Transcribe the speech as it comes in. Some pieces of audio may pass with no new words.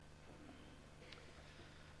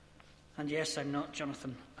And yes, I'm not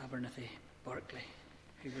Jonathan Abernethy Barclay,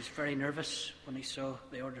 who was very nervous when he saw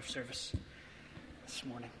the order of service this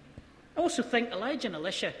morning. I also think Elijah and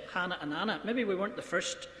Elisha, Hannah and Anna, maybe we weren't the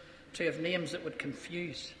first to have names that would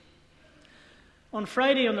confuse. On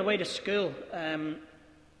Friday on the way to school,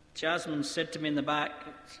 Jasmine said to me in the back,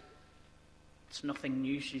 it's nothing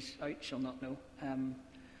new, she's out, she'll not know.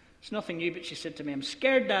 It's nothing new, but she said to me, "I'm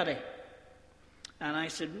scared, Daddy." And I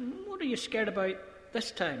said, "What are you scared about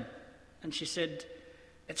this time?" And she said,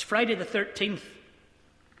 "It's Friday the 13th.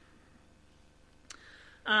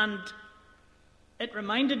 And it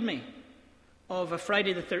reminded me of a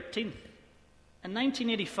Friday the 13th. In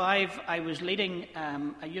 1985, I was leading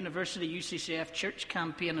a university UCCF church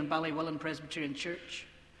campaign in Ballywillan Presbyterian Church.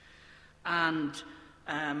 And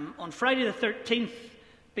on Friday the 13th,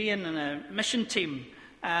 being in a mission team,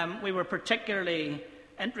 we were particularly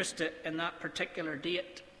interested in that particular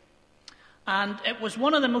date. And it was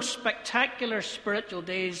one of the most spectacular spiritual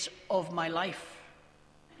days of my life.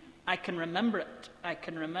 I can remember it. I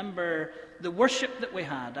can remember the worship that we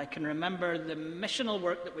had. I can remember the missional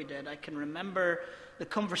work that we did. I can remember the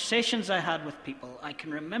conversations I had with people. I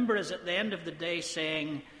can remember us at the end of the day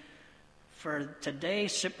saying, "For today,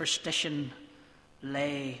 superstition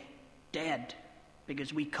lay dead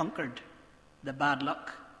because we conquered the bad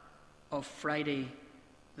luck of Friday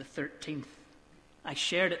the 13th. I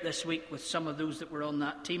shared it this week with some of those that were on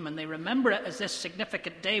that team, and they remember it as this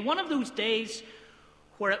significant day, one of those days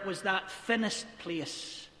where it was that thinnest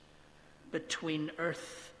place between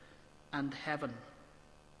earth and heaven.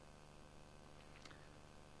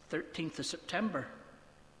 13th of September,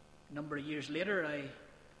 a number of years later, I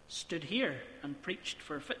stood here and preached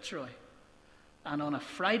for Fitzroy. And on a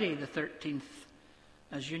Friday the 13th,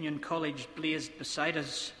 as Union College blazed beside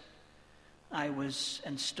us, I was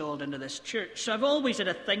installed into this church. So I've always had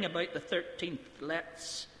a thing about the 13th.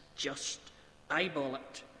 Let's just eyeball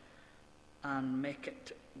it and make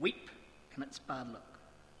it weep in its bad luck.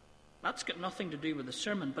 That's got nothing to do with the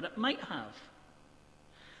sermon, but it might have.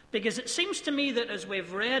 Because it seems to me that as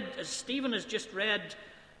we've read, as Stephen has just read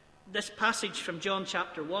this passage from John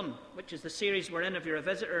chapter 1, which is the series we're in if you're a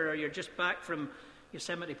visitor or you're just back from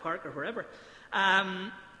Yosemite Park or wherever,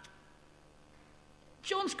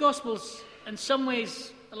 John's Gospel's in some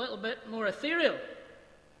ways a little bit more ethereal.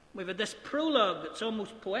 We've had this prologue that's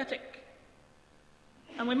almost poetic.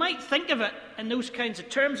 And we might think of it in those kinds of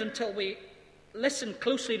terms until we listen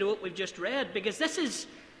closely to what we've just read, because this is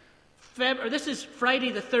Friday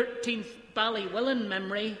the 13th Ballywillan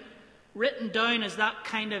memory, written down as that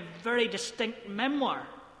kind of very distinct memoir.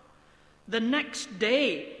 The next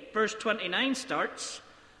day, verse 29 starts.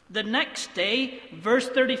 The next day, verse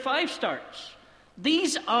 35 starts.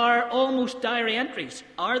 These are almost diary entries,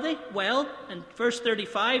 are they? Well, in verse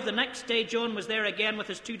 35, the next day John was there again with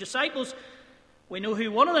his two disciples. We know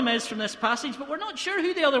who one of them is from this passage, but we're not sure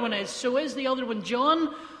who the other one is. So is the other one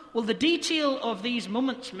John? Well, the detail of these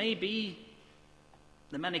moments may be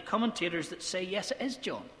the many commentators that say, yes, it is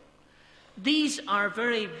John. These are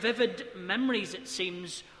very vivid memories, it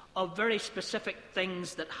seems, of very specific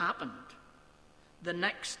things that happened the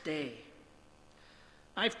next day.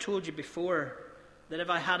 I've told you before that if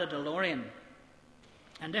I had a DeLorean,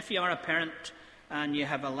 and if you are a parent and you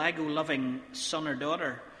have a Lego-loving son or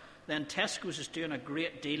daughter, then Tesco's is doing a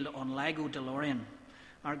great deal on Lego DeLorean.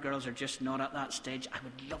 Our girls are just not at that stage. I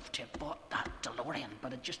would love to have bought that DeLorean,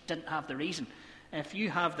 but I just didn't have the reason. If you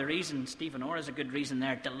have the reason, Stephen Orr is a good reason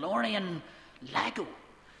there. DeLorean Lego.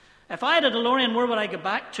 If I had a DeLorean, where would I go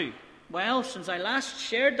back to? Well, since I last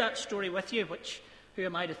shared that story with you, which, who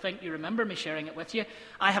am I to think you remember me sharing it with you?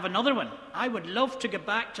 I have another one. I would love to go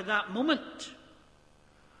back to that moment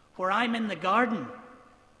where I'm in the garden,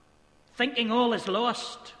 thinking all is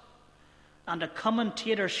lost, and a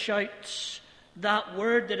commentator shouts that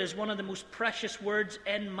word that is one of the most precious words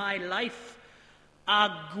in my life,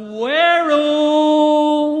 Aguero!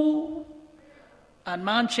 And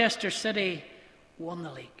Manchester City won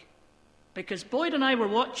the league. Because Boyd and I were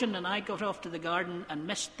watching, and I got off to the garden and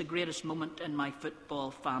missed the greatest moment in my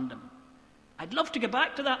football fandom. I'd love to go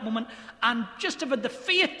back to that moment and just have had the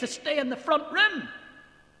faith to stay in the front room.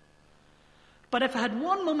 But if I had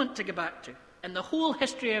one moment to go back to in the whole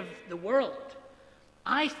history of the world,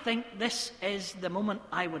 I think this is the moment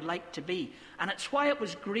I would like to be. And it's why it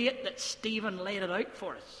was great that Stephen laid it out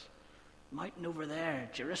for us. Mountain over there,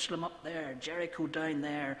 Jerusalem up there, Jericho down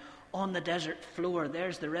there, on the desert floor,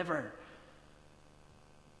 there's the river.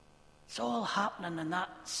 It's all happening in that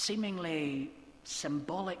seemingly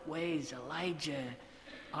symbolic ways. Elijah,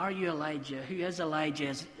 are you Elijah? Who is Elijah?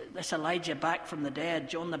 Is this Elijah back from the dead?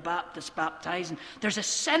 John the Baptist baptizing? There's a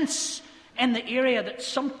sense in the area that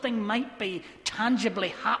something might be tangibly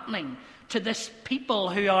happening to this people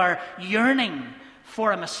who are yearning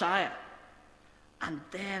for a Messiah. And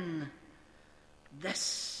then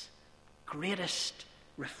this greatest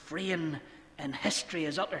refrain in history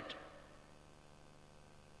is uttered.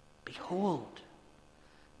 Behold,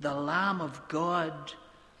 the Lamb of God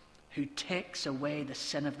who takes away the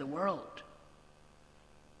sin of the world.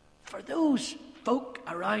 For those folk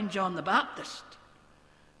around John the Baptist,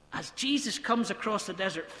 as Jesus comes across the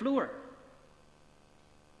desert floor,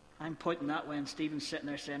 I'm pointing that way and Stephen's sitting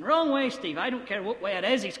there saying, wrong way, Steve, I don't care what way it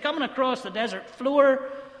is. He's coming across the desert floor,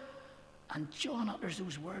 and John utters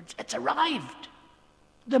those words. It's arrived.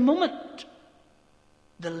 The moment,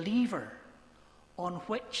 the lever on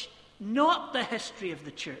which not the history of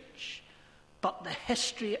the church, but the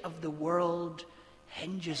history of the world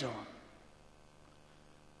hinges on.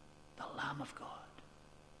 The Lamb of God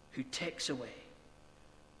who takes away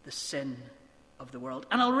the sin of the world.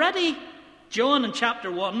 And already John in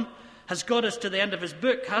chapter 1 has got us to the end of his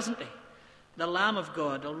book, hasn't he? The Lamb of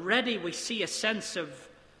God. Already we see a sense of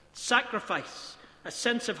sacrifice, a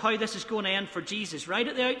sense of how this is going to end for Jesus. Right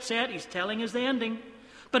at the outset, he's telling us the ending.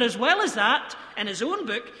 But as well as that, in his own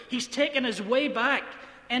book, he's taken his way back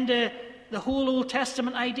into the whole Old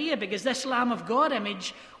Testament idea, because this Lamb of God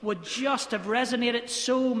image would just have resonated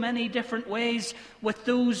so many different ways with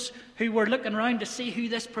those who were looking around to see who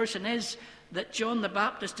this person is that John the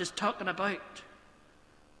Baptist is talking about.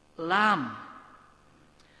 Lamb.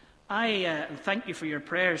 And thank you for your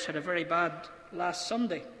prayers, had a very bad last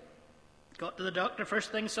Sunday. Got to the doctor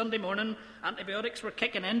first thing Sunday morning, antibiotics were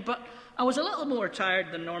kicking in, but I was a little more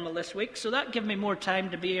tired than normal this week, so that gave me more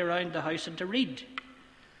time to be around the house and to read.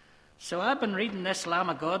 So I've been reading this Lamb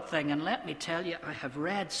of God thing, and let me tell you, I have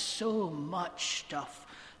read so much stuff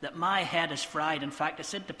that my head is fried. In fact, I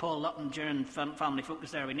said to Paul Lutton during Family Focus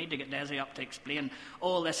there, we need to get Desi up to explain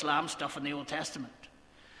all this lamb stuff in the Old Testament.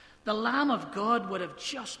 The Lamb of God would have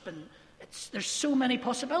just been, there's so many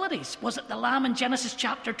possibilities. Was it the lamb in Genesis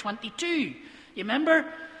chapter 22? You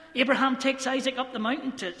remember? Abraham takes Isaac up the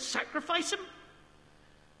mountain to sacrifice him.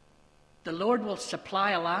 The Lord will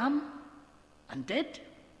supply a lamb, and did.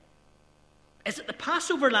 Is it the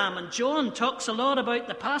Passover lamb? And John talks a lot about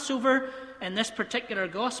the Passover in this particular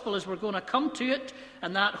gospel as we're going to come to it,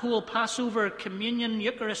 and that whole Passover communion,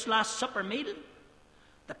 Eucharist, Last Supper meal.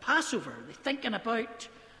 The Passover, they're thinking about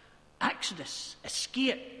Exodus,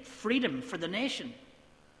 escape, freedom for the nation.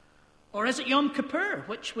 Or is it Yom Kippur,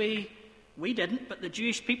 which we didn't, but the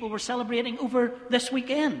Jewish people were celebrating over this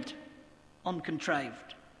weekend,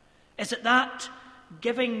 uncontrived? Is it that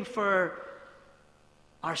giving for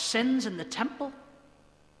our sins in the temple?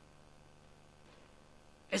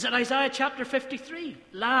 Is it Isaiah chapter 53?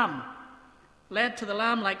 Lamb, led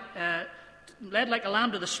like a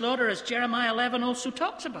lamb to the slaughter, as Jeremiah 11 also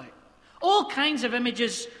talks about. All kinds of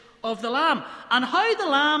images of the lamb. And how the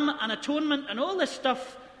lamb and atonement and all this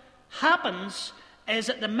stuff happens is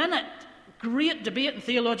at the minute great debate in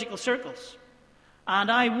theological circles.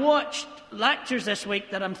 And I watched lectures this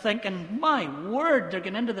week that I'm thinking, my word, they're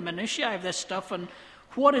getting into the minutiae of this stuff and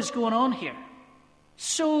what is going on here.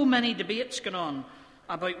 So many debates going on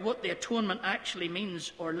about what the atonement actually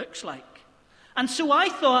means or looks like. And so I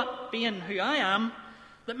thought, being who I am,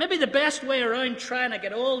 that maybe the best way around trying to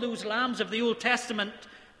get all those lambs of the Old Testament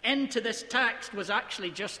into this text was actually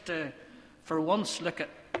just to, for once, look at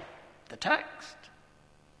the text.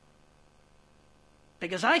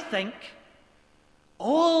 Because I think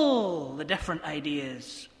all the different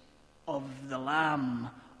ideas of the Lamb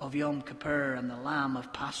of Yom Kippur and the Lamb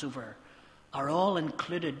of Passover are all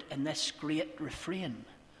included in this great refrain.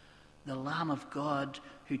 The Lamb of God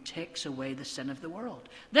who takes away the sin of the world.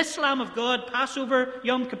 This Lamb of God, Passover,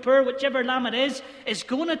 Yom Kippur, whichever lamb it is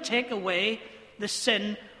going to take away the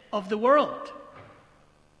sin of the world.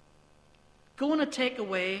 Going to take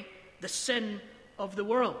away the sin of the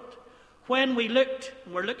world. When we looked,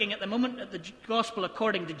 and we're looking at the moment at the Gospel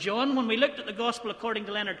according to John, when we looked at the Gospel according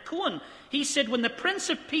to Leonard Cohen, he said when the Prince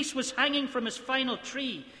of Peace was hanging from his final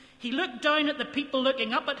tree, he looked down at the people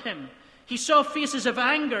looking up at him. He saw faces of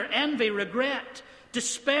anger, envy, regret,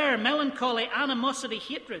 despair, melancholy, animosity,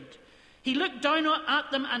 hatred. He looked down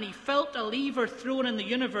at them and he felt a lever thrown in the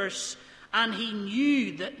universe, and he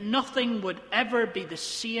knew that nothing would ever be the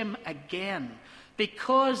same again,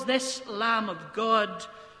 because this Lamb of God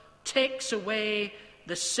takes away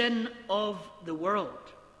the sin of the world.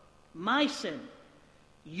 My sin,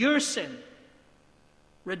 your sin,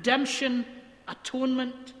 redemption,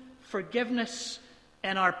 atonement, forgiveness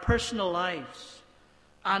in our personal lives,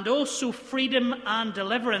 and also freedom and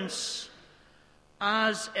deliverance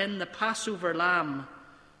as in the Passover lamb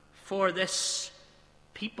for this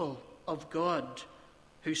people of God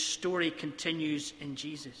whose story continues in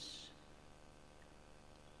Jesus.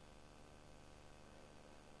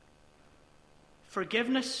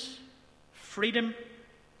 Forgiveness, freedom,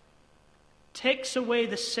 takes away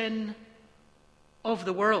the sin of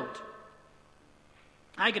the world.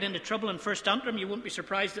 I get into trouble in First Antrim. You won't be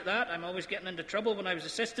surprised at that. I'm always getting into trouble when I was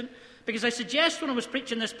assistant, because I suggest when I was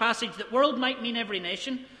preaching this passage that world might mean every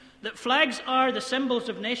nation, that flags are the symbols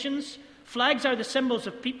of nations, flags are the symbols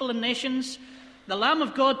of people and nations. The Lamb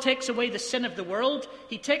of God takes away the sin of the world.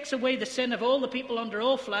 He takes away the sin of all the people under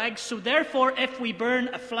all flags. So therefore, if we burn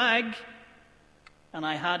a flag, and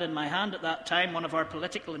I had in my hand at that time one of our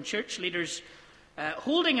political and church leaders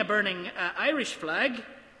holding a burning Irish flag,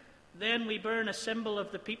 then we burn a symbol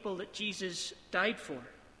of the people that Jesus died for.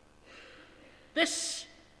 This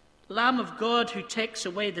Lamb of God who takes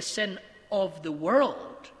away the sin of the world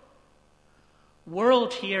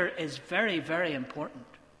here is very, very important.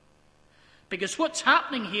 Because what's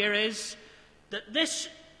happening here is that this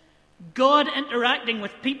God interacting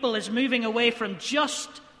with people is moving away from just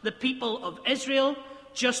the people of Israel,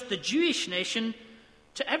 just the Jewish nation,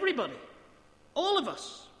 to everybody. All of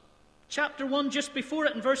us. Chapter 1, just before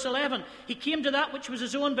it, in verse 11, he came to that which was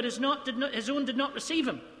his own, but his own did not receive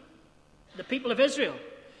him. The people of Israel.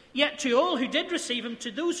 Yet to all who did receive him,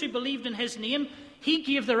 to those who believed in his name, he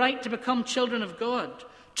gave the right to become children of God.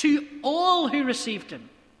 To all who received him.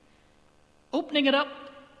 Opening it up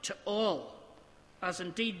to all. As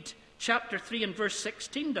indeed chapter 3 and verse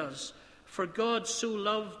 16 does. For God so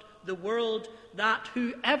loved the world that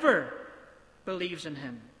whoever believes in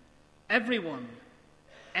him, everyone,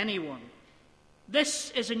 anyone.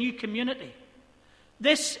 This is a new community.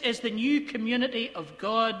 This is the new community of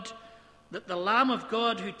God that the Lamb of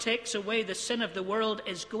God who takes away the sin of the world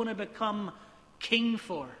is going to become king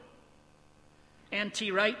for.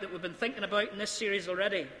 N.T. Wright, that we've been thinking about in this series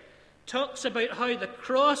already, talks about how the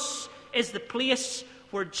cross is the place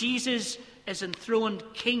where Jesus is enthroned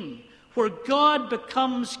king, where God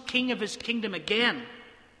becomes king of his kingdom again.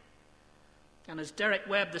 And as Derek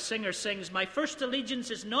Webb, the singer, sings, my first allegiance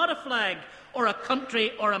is not a flag or a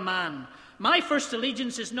country or a man. My first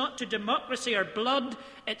allegiance is not to democracy or blood.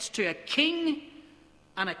 It's to a king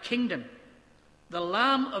and a kingdom. The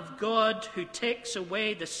Lamb of God who takes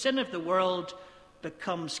away the sin of the world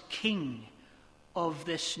becomes king of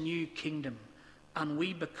this new kingdom. And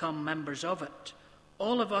we become members of it.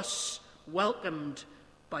 All of us welcomed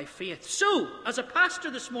by faith. So, as a pastor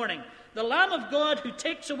this morning, the Lamb of God who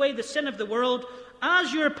takes away the sin of the world,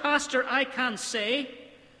 as your pastor, I can say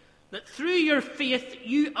that through your faith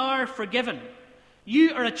you are forgiven.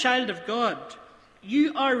 You are a child of God.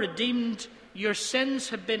 You are redeemed. Your sins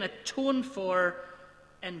have been atoned for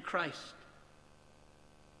in Christ.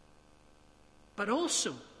 But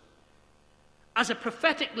also, as a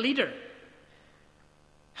prophetic leader,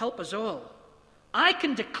 help us all. I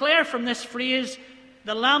can declare from this phrase,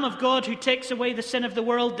 the Lamb of God who takes away the sin of the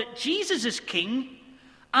world, that Jesus is king,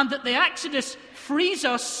 and that the Exodus frees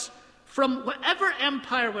us from whatever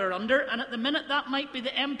empire we're under, and at the minute that might be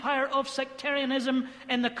the empire of sectarianism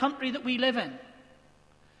in the country that we live in.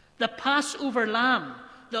 The Passover Lamb,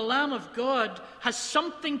 the Lamb of God, has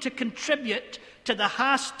something to contribute to the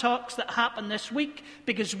Haas talks that happen this week,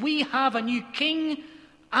 because we have a new king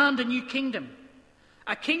and a new kingdom.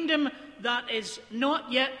 A kingdom that is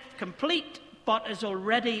not yet complete, but is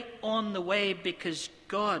already on the way because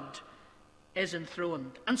God is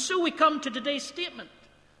enthroned. And so we come to today's statement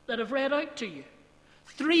that I've read out to you.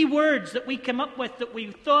 3 words that we came up with that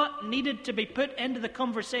we thought needed to be put into the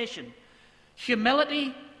conversation.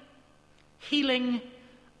 Humility, healing,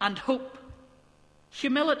 and hope.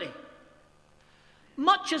 Humility.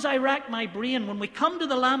 Much as I rack my brain when we come to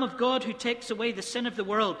the Lamb of God who takes away the sin of the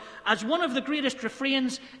world as one of the greatest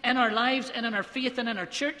refrains in our lives and in our faith and in our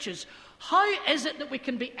churches, how is it that we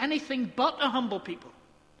can be anything but a humble people?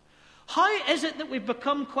 How is it that we've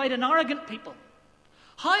become quite an arrogant people?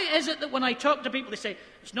 How is it that when I talk to people, they say,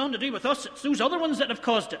 it's nothing to do with us, it's those other ones that have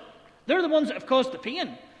caused it. They're the ones that have caused the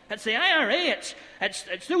pain. It's the IRA,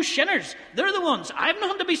 it's those sinners. They're the ones. I have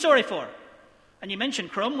nothing to be sorry for. And you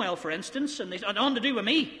mentioned Cromwell, for instance, and they had nothing to do with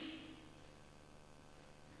me.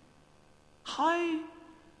 How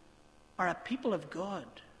are a people of God,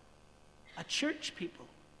 a church people,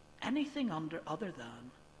 anything other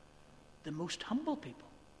than the most humble people?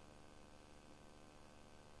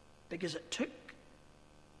 Because it took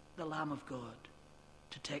the Lamb of God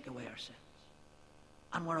to take away our sins.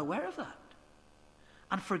 And we're aware of that.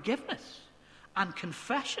 And forgiveness and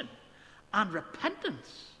confession and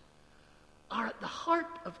repentance are at the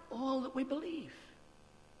heart of all that we believe.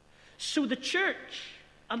 So the church,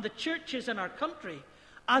 and the churches in our country,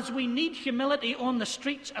 as we need humility on the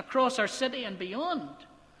streets across our city and beyond,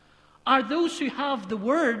 are those who have the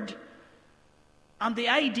word and the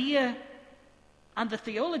idea and the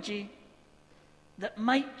theology that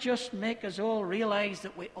might just make us all realize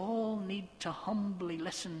that we all need to humbly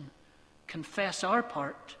listen, confess our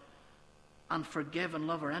part, and forgive and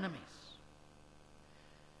love our enemies.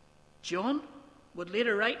 John would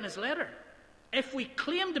later write in his letter, if we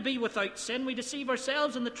claim to be without sin, we deceive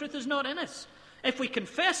ourselves and the truth is not in us. If we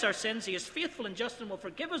confess our sins, he is faithful and just and will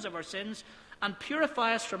forgive us of our sins and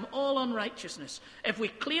purify us from all unrighteousness. If we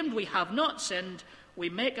claimed we have not sinned, we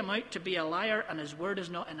make him out to be a liar and his word is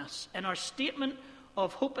not in us. In our statement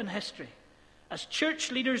of hope and history, as church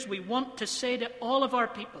leaders, we want to say to all of our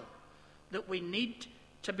people that we need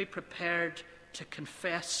to be prepared to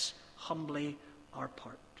confess humbly our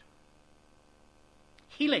part.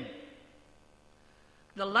 Healing.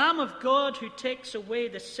 The Lamb of God who takes away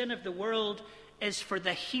the sin of the world is for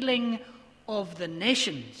the healing of the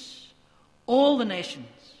nations, all the nations.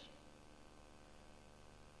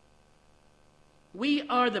 We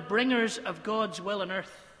are the bringers of God's will on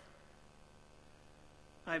earth.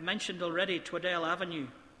 I mentioned already Twaddell Avenue.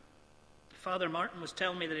 Father Martin was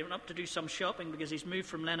telling me that he went up to do some shopping because he's moved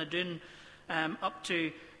from Lenadoon up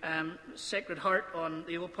to Sacred Heart on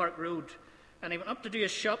the Old Park Road. And he went up to do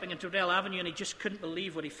his shopping in Twaddell Avenue and he just couldn't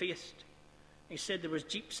believe what he faced. He said there was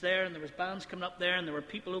jeeps there and there was bands coming up there and there were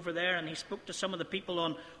people over there, and he spoke to some of the people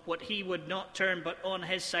on what he would not term, but on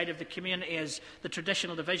his side of the community as the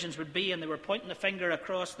traditional divisions would be, and they were pointing the finger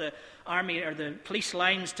across the army or the police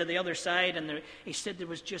lines to the other side, and he said there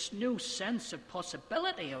was just no sense of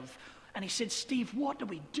possibility of, and he said, Steve, what do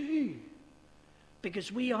we do?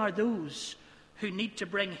 Because we are those who need to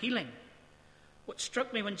bring healing. What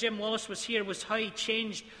struck me when Jim Wallace was here was how he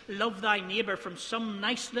changed love thy neighbour from some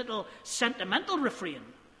nice little sentimental refrain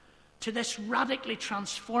to this radically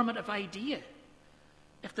transformative idea.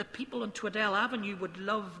 If the people on Twaddell Avenue would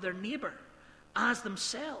love their neighbour as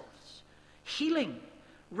themselves, healing,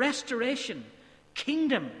 restoration,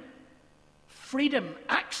 kingdom, freedom,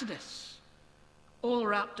 exodus, all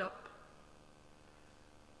wrapped up.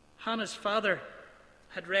 Hannah's father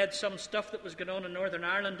had read some stuff that was going on in Northern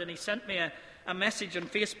Ireland, and he sent me a message on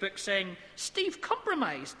Facebook saying, Steve,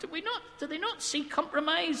 compromise. Do they not see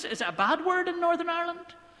compromise as a bad word in Northern Ireland?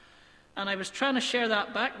 And I was trying to share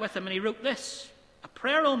that back with him, and he wrote this, a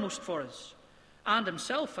prayer almost for us, and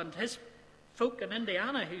himself and his folk in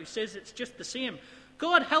Indiana, who says it's just the same.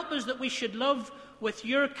 God, help us that we should love with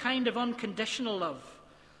your kind of unconditional love,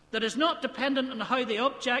 that is not dependent on how the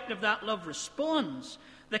object of that love responds,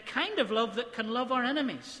 the kind of love that can love our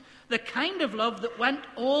enemies, the kind of love that went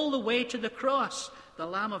all the way to the cross, the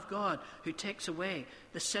Lamb of God who takes away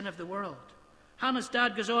the sin of the world. Hannah's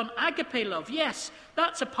dad goes on, agape love, yes,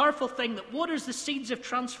 that's a powerful thing that waters the seeds of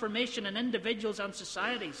transformation in individuals and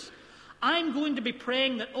societies. I'm going to be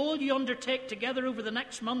praying that all you undertake together over the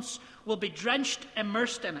next months will be drenched,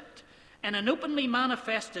 immersed in it, in an openly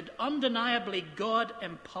manifested, undeniably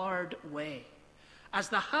God-empowered way. As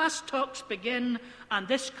the Haas talks begin and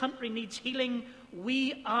this country needs healing,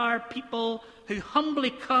 we are people who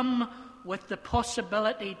humbly come with the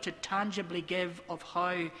possibility to tangibly give of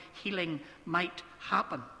how healing might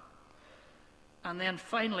happen. And then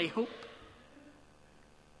finally, hope.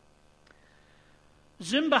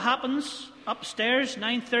 Zumba happens upstairs,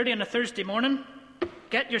 9:30 on a Thursday morning.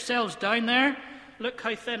 Get yourselves down there. Look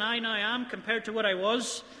how thin I now am compared to what I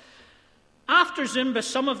was. After Zumba,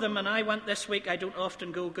 some of them, and I went this week, I don't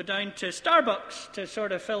often go down to Starbucks to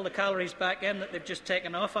sort of fill the calories back in that they've just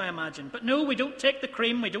taken off, I imagine. But no, we don't take the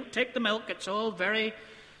cream, we don't take the milk. It's all very,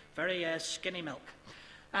 very skinny milk.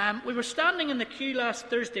 We were standing in the queue last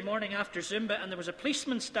Thursday morning after Zumba, and there was a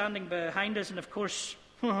policeman standing behind us, and of course,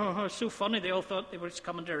 so funny, they all thought they were just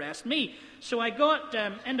coming to arrest me. So I got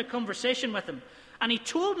into conversation with him, and he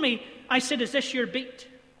told me, I said, is this your beat?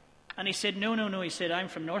 And he said, no. He said, I'm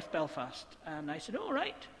from North Belfast. And I said, all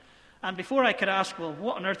right. And before I could ask, well,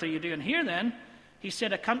 what on earth are you doing here then? He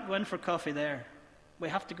said, I can't go in for coffee there. We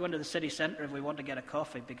have to go into the city centre if we want to get a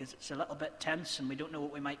coffee because it's a little bit tense and we don't know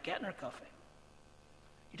what we might get in our coffee.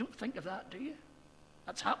 You don't think of that, do you?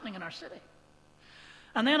 That's happening in our city.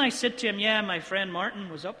 And then I said to him, yeah, my friend Martin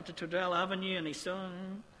was up to Twaddell Avenue and he saw...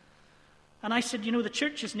 And I said, the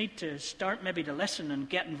churches need to start maybe to listen and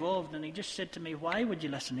get involved. And he just said to me, why would you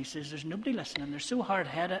listen? He says, there's nobody listening. They're so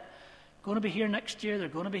hard-headed. Going to be here next year. They're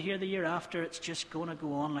going to be here the year after. It's just going to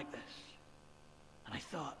go on like this. And I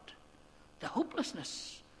thought, the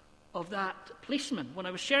hopelessness of that policeman. When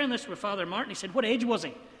I was sharing this with Father Martin, he said, what age was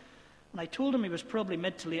he? And I told him he was probably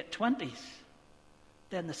mid to late 20s.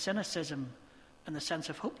 Then the cynicism and the sense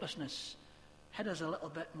of hopelessness hit us a little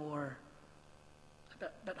bit more, a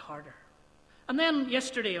bit harder. And then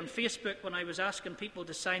yesterday on Facebook, when I was asking people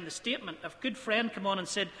to sign the statement, a good friend came on and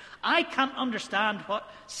said, I can't understand what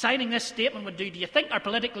signing this statement would do. Do you think our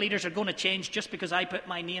political leaders are going to change just because I put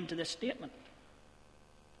my name to this statement?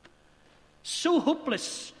 So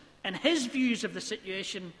hopeless in his views of the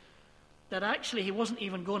situation that actually he wasn't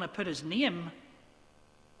even going to put his name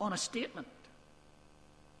on a statement.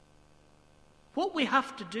 What we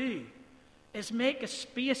have to do is make a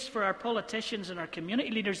space for our politicians and our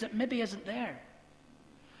community leaders that maybe isn't there,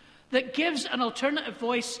 that gives an alternative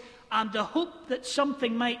voice and the hope that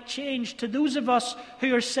something might change to those of us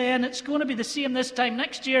who are saying it's going to be the same this time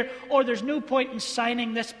next year, or there's no point in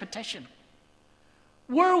signing this petition.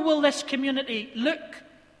 Where will this community look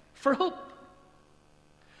for hope?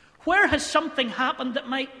 Where has something happened that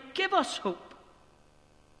might give us hope?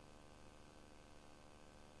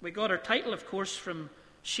 We got our title, of course, from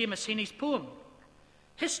Seamus Heaney's poem.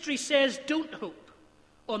 History says don't hope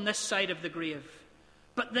on this side of the grave.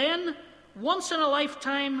 But then, once in a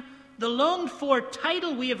lifetime, the longed-for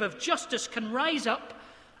tidal wave of justice can rise up,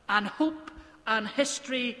 and hope and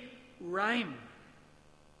history rhyme.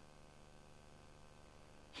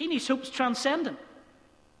 Heaney's hope's transcendent.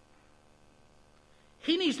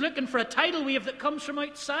 Heaney's looking for a tidal wave that comes from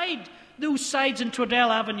outside those sides in Tordell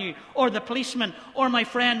Avenue, or the policeman, or my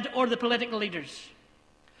friend, or the political leaders.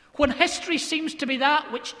 When history seems to be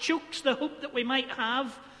that which chokes the hope that we might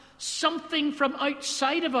have, something from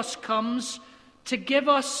outside of us comes to give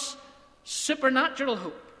us supernatural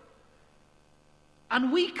hope.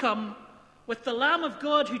 And we come with the Lamb of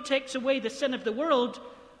God who takes away the sin of the world,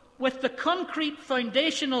 with the concrete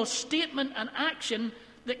foundational statement and action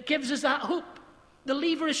that gives us that hope. The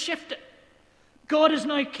lever is shifted. God is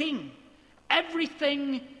now king.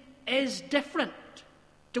 Everything is different.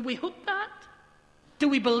 Do we hope that? Do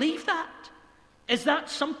we believe that? Is that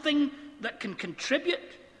something that can contribute?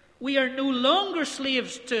 We are no longer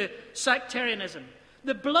slaves to sectarianism.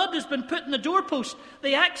 The blood has been put in the doorpost.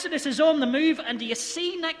 The Exodus is on the move. And do you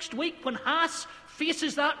see next week when Haas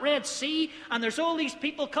faces that Red Sea and there's all these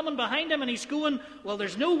people coming behind him and he's going, well,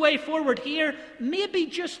 there's no way forward here. Maybe,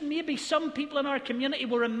 just maybe, some people in our community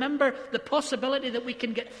will remember the possibility that we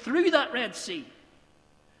can get through that Red Sea.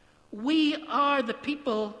 We are the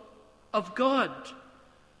people of God,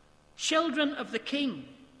 children of the King,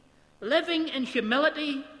 living in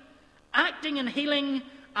humility, acting in healing,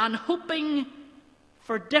 and hoping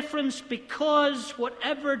for difference, because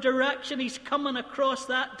whatever direction he's coming across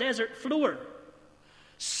that desert floor,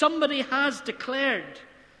 somebody has declared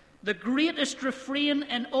the greatest refrain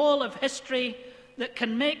in all of history that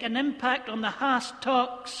can make an impact on the Haas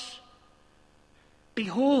talks.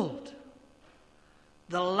 Behold,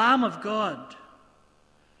 the Lamb of God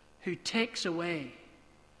who takes away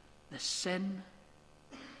the sin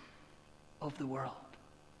of the world.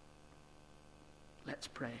 Let's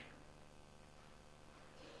pray.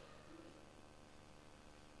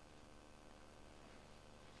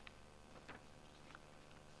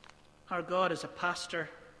 Our God, as a pastor,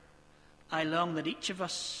 I long that each of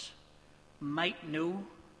us might know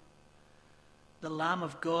the Lamb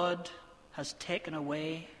of God has taken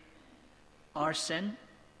away our sin.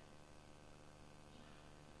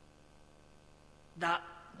 That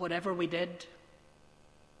whatever we did,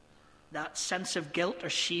 that sense of guilt or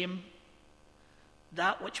shame,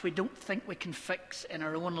 that which we don't think we can fix in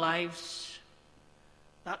our own lives,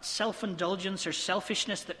 that self-indulgence or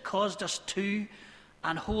selfishness that caused us to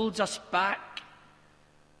and holds us back,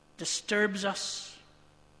 disturbs us.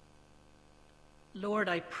 Lord,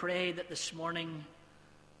 I pray that this morning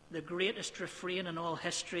the greatest refrain in all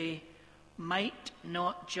history might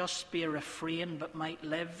not just be a refrain, but might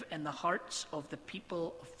live in the hearts of the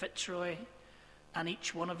people of Fitzroy, and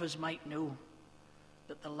each one of us might know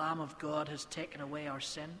that the Lamb of God has taken away our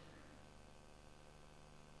sin.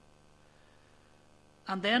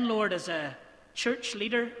 And then, Lord, as a church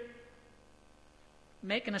leader,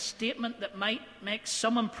 making a statement that might make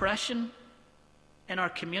some impression in our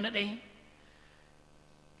community,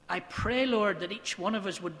 I pray, Lord, that each one of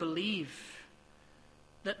us would believe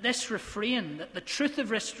that this refrain, that the truth of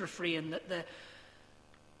this refrain, that the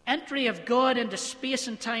entry of God into space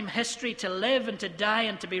and time history to live and to die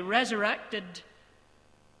and to be resurrected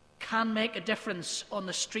can make a difference on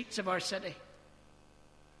the streets of our city,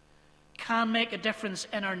 can make a difference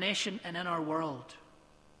in our nation and in our world.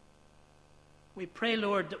 We pray,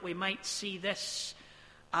 Lord, that we might see this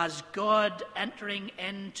as God entering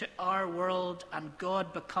into our world and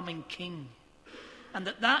God becoming king. And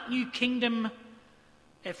that new kingdom,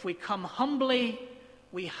 if we come humbly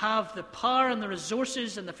we have the power and the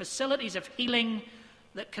resources and the facilities of healing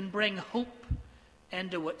that can bring hope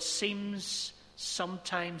into what seems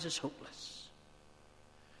sometimes as hopeless.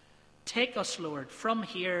 Take us, Lord, from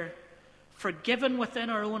here, forgiven within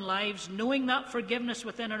our own lives, knowing that forgiveness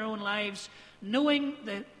within our own lives, knowing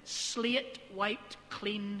the slate wiped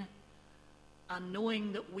clean, and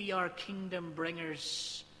knowing that we are kingdom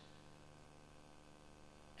bringers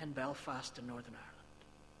in Belfast and Northern Ireland.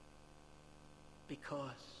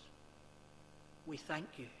 Because we thank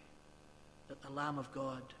you that the Lamb of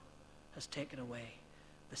God has taken away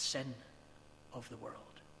the sin of the world.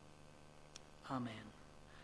 Amen.